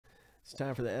It's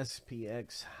time for the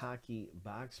SPX hockey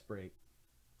box break.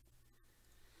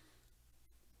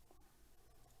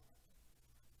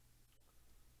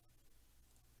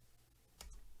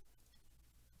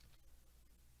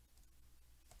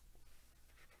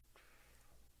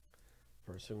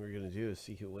 First thing we're going to do is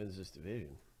see who wins this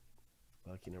division.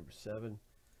 Lucky number 7.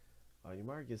 On your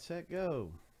mark, get set,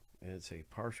 go. And it's a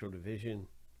partial division.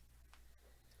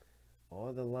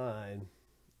 On the line,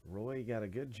 Roy got a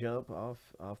good jump off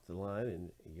the line,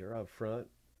 and you're up front,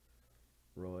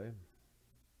 Roy.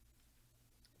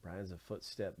 Brian's a foot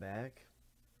step back.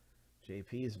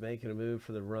 JP is making a move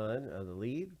for the run of the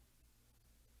lead.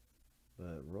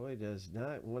 But Roy does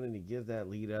not wanting to give that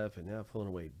lead up, and now pulling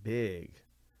away big.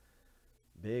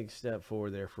 Big step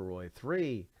forward there for Roy.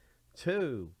 3,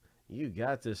 2, you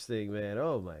got this thing, man.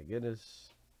 Oh my goodness.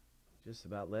 Just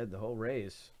about led the whole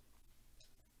race.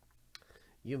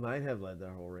 You might have led the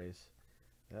whole race.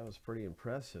 That was pretty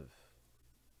impressive.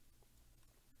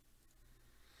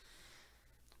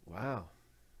 Wow.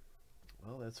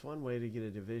 Well, that's one way to get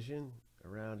a division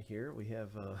around here. We have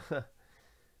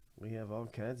we have all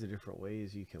kinds of different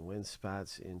ways you can win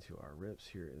spots into our rips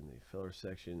here in the filler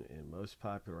section, and most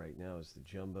popular right now is the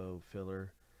jumbo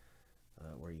filler,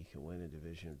 where you can win a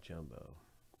division of jumbo.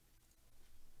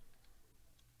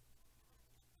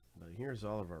 But here's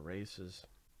all of our races.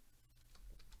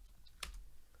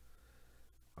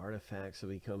 Artifacts will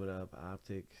be coming up.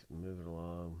 Optic moving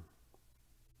along.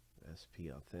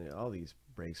 SP Authentic. All these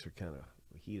breaks are kind of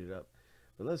heated up.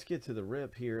 But let's get to the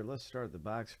rip here. Let's start the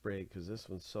box break because this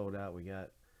one's sold out. We got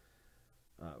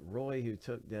Roy who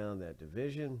took down that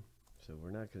division. So we're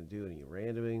not going to do any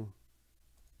randoming.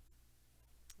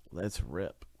 Let's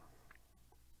rip.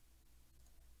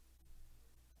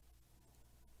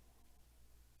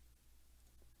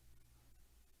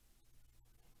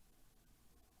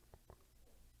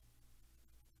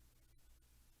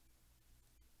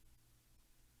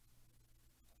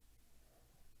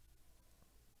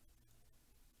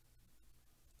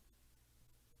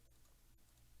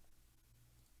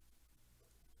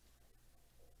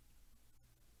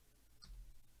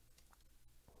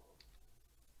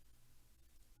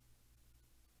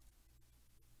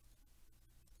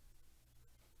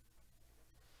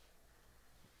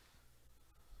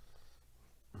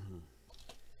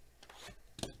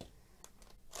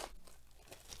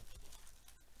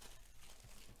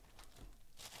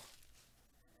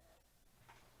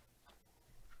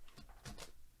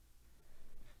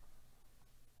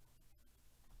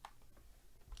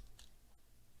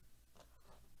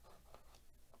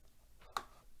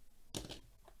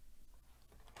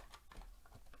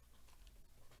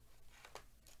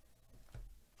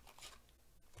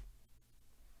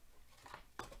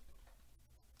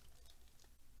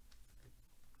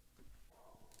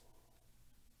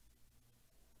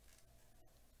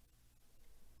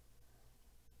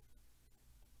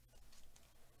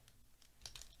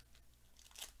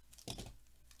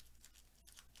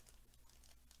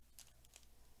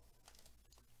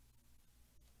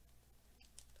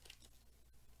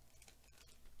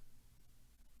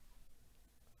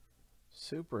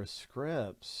 Super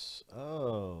Scripts.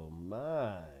 Oh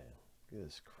my. Look at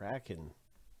this cracking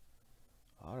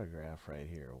autograph right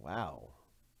here. Wow.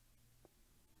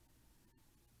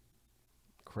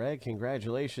 Craig,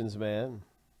 congratulations, man.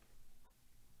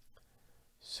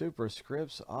 Super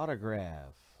Scripts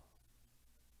autograph.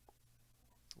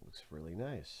 Looks really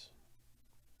nice.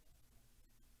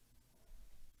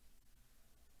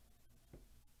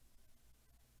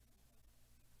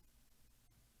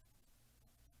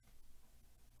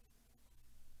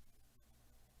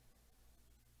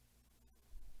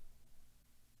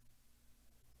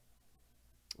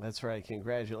 That's right.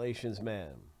 Congratulations,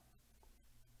 man.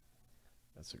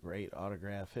 That's a great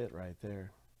autograph hit right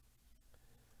there.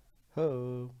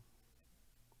 Ho.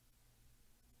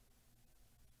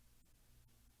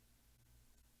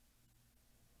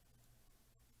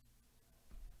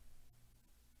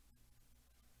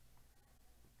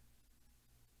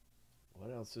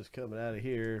 What else is coming out of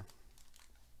here?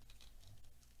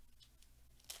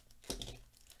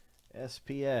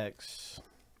 SPX.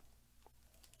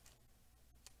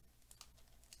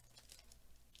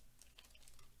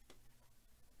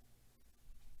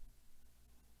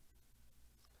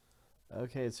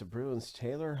 Okay, it's a Bruins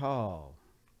Taylor Hall.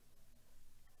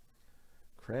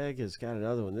 Craig has got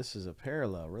another one. This is a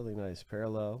parallel, really nice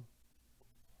parallel.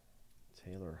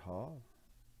 Taylor Hall.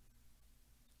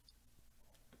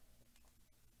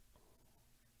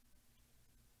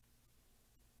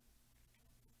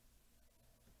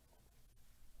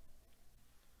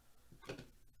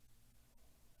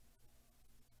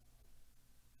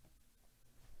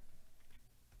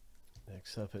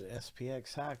 Next up at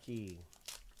SPX Hockey.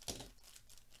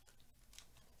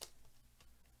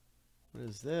 What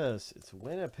is this? It's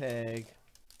Winnipeg.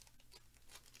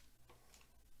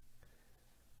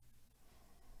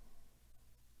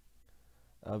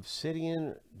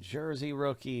 Obsidian Jersey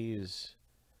Rookies.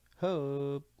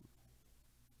 Hope.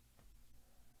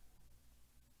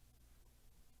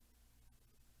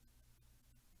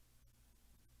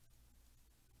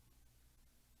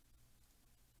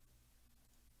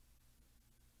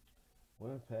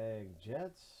 Winnipeg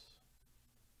Jets.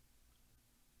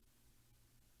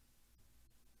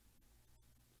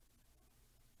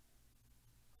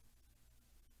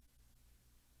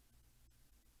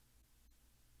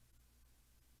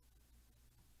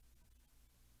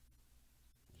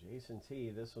 Jason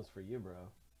T, this one's for you, bro.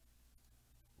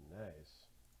 Nice.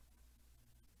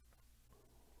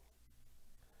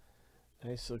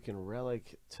 Nice looking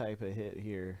relic type of hit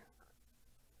here.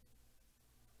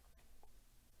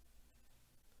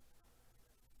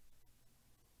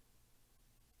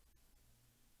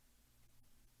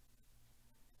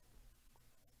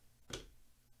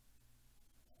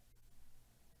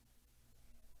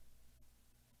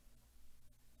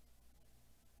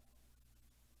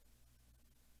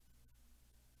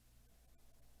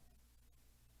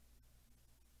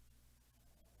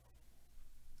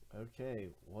 Okay,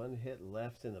 one hit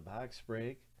left in the box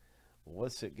break.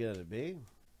 What's it going to be?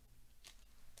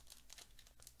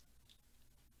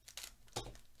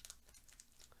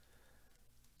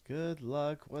 Good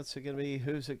luck. What's it going to be?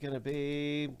 Who's it going to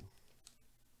be?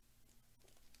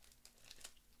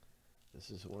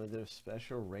 This is one of their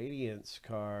special Radiance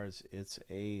cards. It's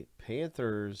a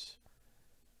Panthers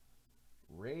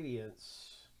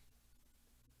Radiance.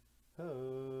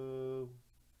 Ho.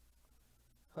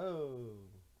 Ho.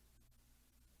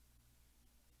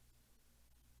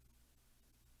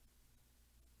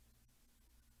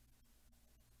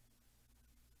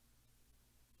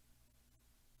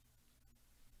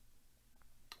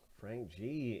 Frank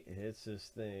G hits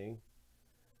this thing.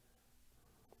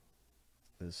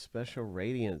 The Special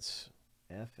Radiance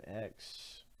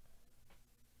FX.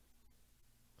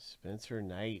 Spencer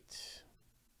Knight.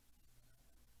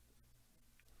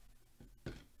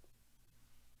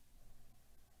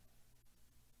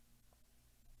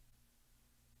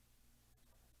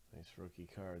 Nice rookie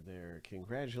card there.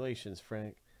 Congratulations,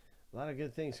 Frank. A lot of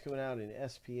good things coming out in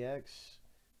SPX.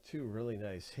 Two really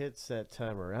nice hits that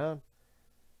time around.